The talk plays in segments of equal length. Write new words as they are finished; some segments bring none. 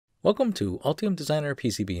Welcome to Altium Designer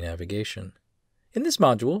PCB Navigation. In this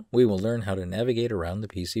module, we will learn how to navigate around the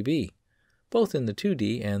PCB, both in the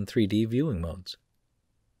 2D and 3D viewing modes.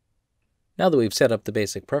 Now that we've set up the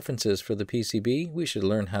basic preferences for the PCB, we should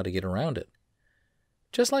learn how to get around it.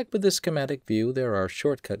 Just like with this schematic view, there are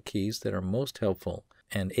shortcut keys that are most helpful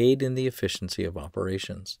and aid in the efficiency of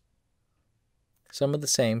operations. Some of the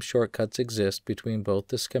same shortcuts exist between both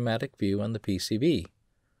the schematic view and the PCB.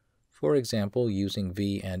 For example, using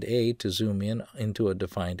V and A to zoom in into a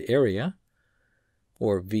defined area,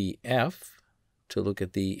 or VF to look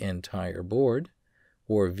at the entire board,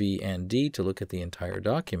 or V and D to look at the entire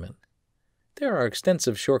document. There are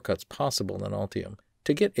extensive shortcuts possible in Altium.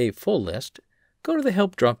 To get a full list, go to the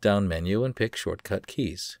Help drop-down menu and pick Shortcut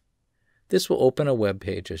Keys. This will open a web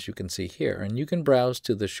page as you can see here, and you can browse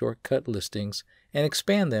to the shortcut listings and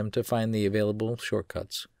expand them to find the available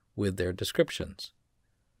shortcuts with their descriptions.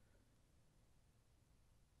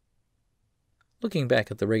 Looking back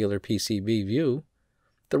at the regular PCB view,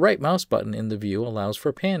 the right mouse button in the view allows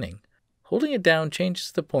for panning. Holding it down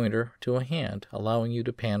changes the pointer to a hand, allowing you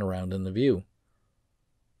to pan around in the view.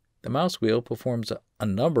 The mouse wheel performs a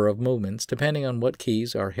number of movements depending on what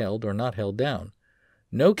keys are held or not held down.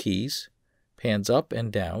 No keys pans up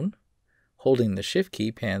and down. Holding the Shift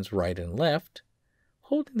key pans right and left.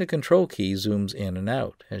 Holding the Control key zooms in and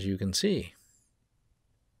out, as you can see.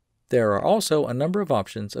 There are also a number of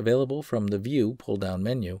options available from the View pull-down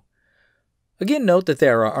menu. Again, note that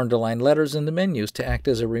there are underlined letters in the menus to act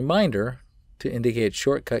as a reminder to indicate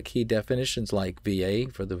shortcut key definitions like VA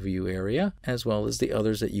for the view area, as well as the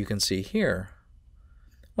others that you can see here.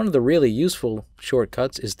 One of the really useful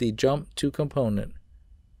shortcuts is the Jump to Component.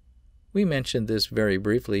 We mentioned this very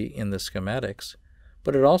briefly in the schematics,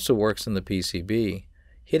 but it also works in the PCB.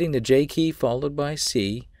 Hitting the J key followed by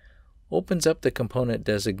C opens up the Component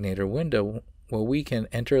Designator window where we can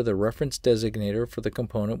enter the reference designator for the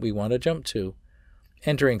component we want to jump to.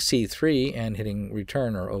 Entering C3 and hitting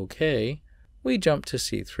Return or OK, we jump to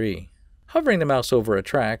C3. Hovering the mouse over a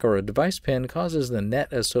track or a device pin causes the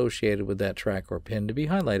net associated with that track or pin to be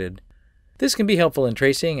highlighted. This can be helpful in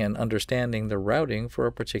tracing and understanding the routing for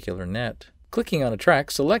a particular net. Clicking on a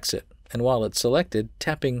track selects it, and while it's selected,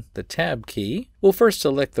 tapping the Tab key will first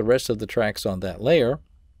select the rest of the tracks on that layer,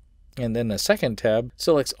 and then a second tab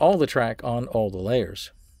selects all the track on all the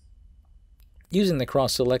layers. Using the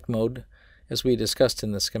cross-select mode, as we discussed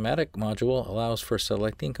in the schematic module, allows for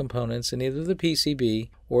selecting components in either the PCB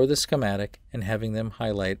or the schematic and having them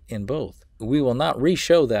highlight in both. We will not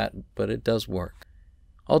re-show that, but it does work.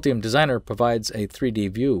 Altium Designer provides a 3D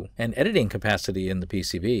view and editing capacity in the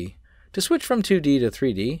PCB. To switch from 2D to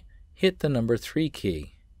 3D, hit the number 3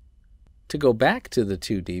 key. To go back to the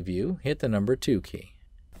 2D view, hit the number 2 key.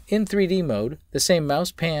 In 3D mode, the same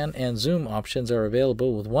mouse pan and zoom options are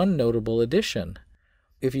available with one notable addition.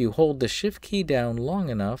 If you hold the Shift key down long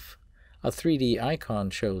enough, a 3D icon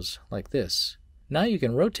shows like this. Now you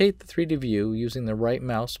can rotate the 3D view using the right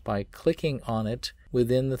mouse by clicking on it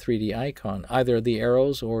within the 3D icon, either the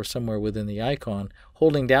arrows or somewhere within the icon,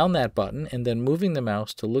 holding down that button and then moving the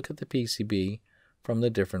mouse to look at the PCB from the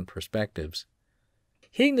different perspectives.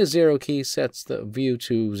 Hitting the 0 key sets the view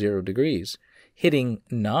to 0 degrees. Hitting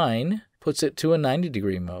 9 puts it to a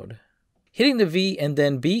 90-degree mode. Hitting the V and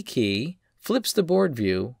then B key flips the board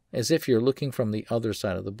view as if you're looking from the other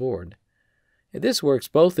side of the board. This works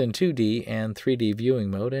both in 2D and 3D viewing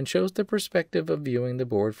mode and shows the perspective of viewing the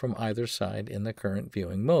board from either side in the current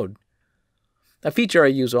viewing mode. A feature I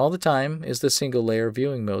use all the time is the single layer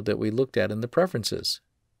viewing mode that we looked at in the preferences.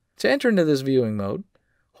 To enter into this viewing mode,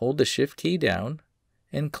 hold the Shift key down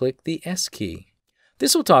and click the S key.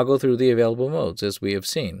 This will toggle through the available modes as we have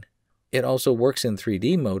seen. It also works in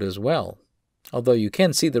 3D mode as well, although you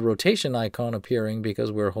can see the rotation icon appearing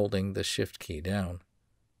because we're holding the Shift key down.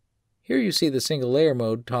 Here you see the single layer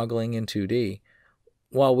mode toggling in 2D.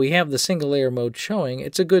 While we have the single layer mode showing,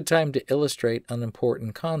 it's a good time to illustrate an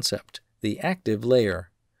important concept, the active layer.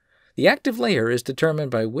 The active layer is determined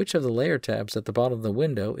by which of the layer tabs at the bottom of the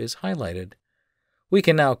window is highlighted. We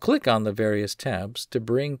can now click on the various tabs to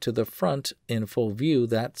bring to the front in full view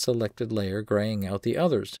that selected layer, graying out the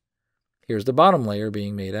others. Here's the bottom layer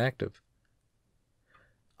being made active.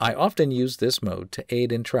 I often use this mode to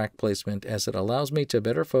aid in track placement as it allows me to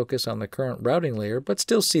better focus on the current routing layer but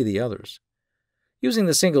still see the others. Using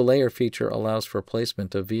the single layer feature allows for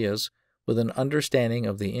placement of vias with an understanding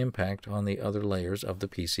of the impact on the other layers of the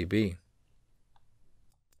PCB.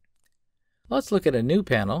 Let's look at a new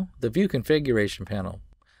panel, the View Configuration panel.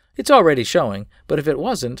 It's already showing, but if it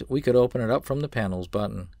wasn't, we could open it up from the Panels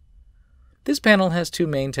button. This panel has two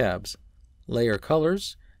main tabs, Layer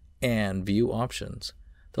Colors and View Options.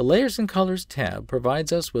 The Layers and Colors tab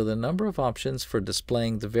provides us with a number of options for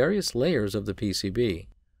displaying the various layers of the PCB.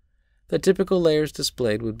 The typical layers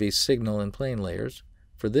displayed would be signal and plane layers.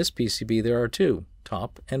 For this PCB there are two,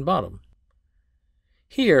 top and bottom.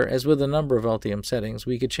 Here, as with a number of Altium settings,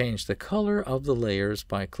 we could change the color of the layers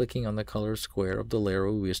by clicking on the color square of the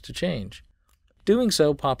layer we wish to change. Doing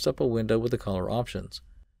so pops up a window with the color options.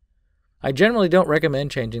 I generally don't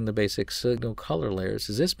recommend changing the basic signal color layers,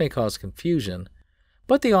 as this may cause confusion,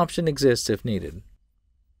 but the option exists if needed.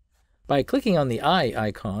 By clicking on the eye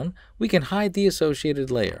icon, we can hide the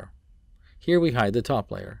associated layer. Here we hide the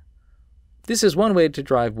top layer. This is one way to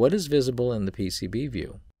drive what is visible in the PCB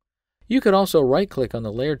view. You could also right-click on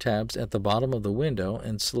the layer tabs at the bottom of the window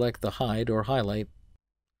and select the Hide or Highlight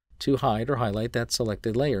to hide or highlight that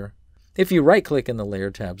selected layer. If you right-click in the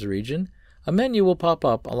Layer tabs region, a menu will pop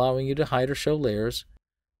up allowing you to hide or show layers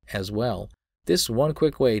as well. This is one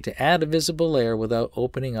quick way to add a visible layer without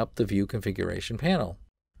opening up the View Configuration panel.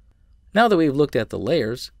 Now that we've looked at the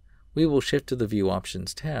layers, we will shift to the View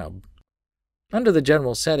Options tab. Under the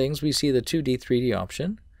General Settings, we see the 2D 3D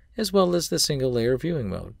option, as well as the Single Layer Viewing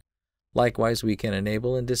mode. Likewise, we can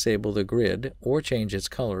enable and disable the grid or change its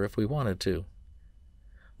color if we wanted to.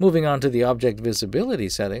 Moving on to the Object Visibility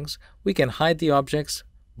settings, we can hide the objects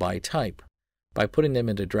by type by putting them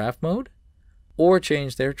into draft mode or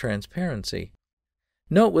change their transparency.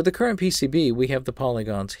 Note, with the current PCB, we have the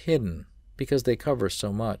polygons hidden because they cover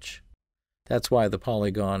so much. That's why the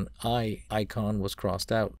polygon eye icon was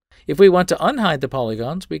crossed out. If we want to unhide the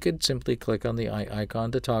polygons, we could simply click on the eye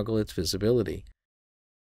icon to toggle its visibility.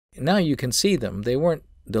 Now you can see them. They weren't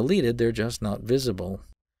deleted, they're just not visible.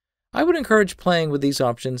 I would encourage playing with these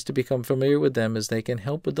options to become familiar with them, as they can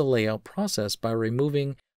help with the layout process by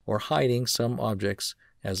removing or hiding some objects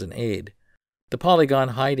as an aid. The polygon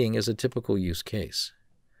hiding is a typical use case.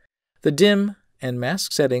 The dim and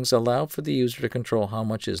mask settings allow for the user to control how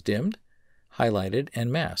much is dimmed, highlighted,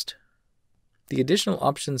 and masked. The Additional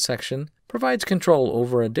Options section provides control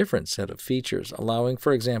over a different set of features, allowing,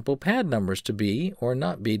 for example, pad numbers to be or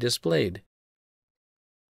not be displayed.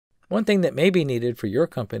 One thing that may be needed for your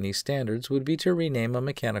company's standards would be to rename a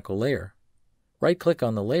mechanical layer. Right-click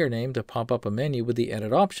on the layer name to pop up a menu with the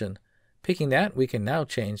Edit option. Picking that, we can now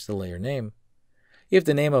change the layer name. If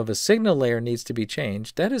the name of a signal layer needs to be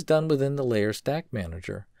changed, that is done within the Layer Stack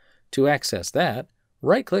Manager. To access that,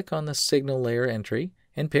 right-click on the signal layer entry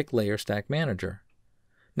and pick Layer Stack Manager.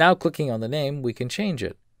 Now clicking on the name, we can change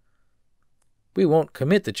it. We won't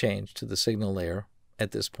commit the change to the signal layer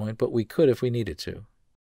at this point, but we could if we needed to.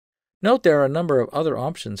 Note there are a number of other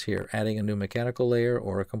options here, adding a new mechanical layer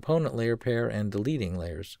or a component layer pair and deleting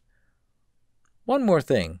layers. One more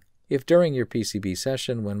thing, if during your PCB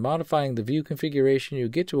session when modifying the view configuration you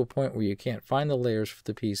get to a point where you can't find the layers for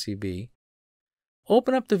the PCB,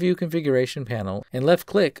 open up the View Configuration panel and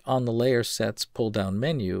left-click on the Layer Sets pull-down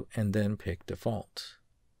menu and then pick Default.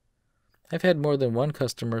 I've had more than one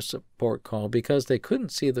customer support call because they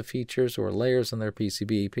couldn't see the features or layers on their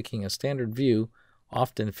PCB. Picking a standard view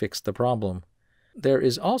often fixed the problem. There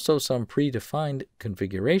is also some predefined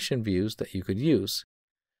configuration views that you could use.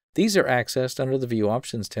 These are accessed under the View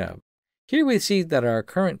Options tab. Here we see that our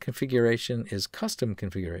current configuration is Custom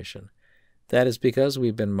Configuration. That is because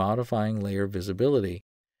we've been modifying layer visibility.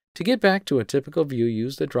 To get back to a typical view,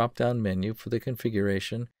 use the drop-down menu for the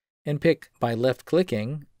configuration and pick by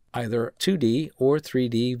left-clicking either 2D or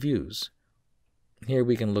 3D views. Here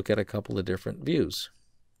we can look at a couple of different views.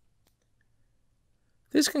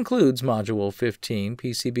 This concludes Module 15,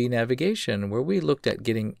 PCB Navigation, where we looked at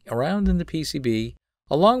getting around in the PCB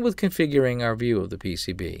along with configuring our view of the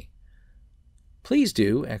PCB. Please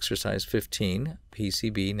do Exercise 15,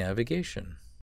 PCB Navigation.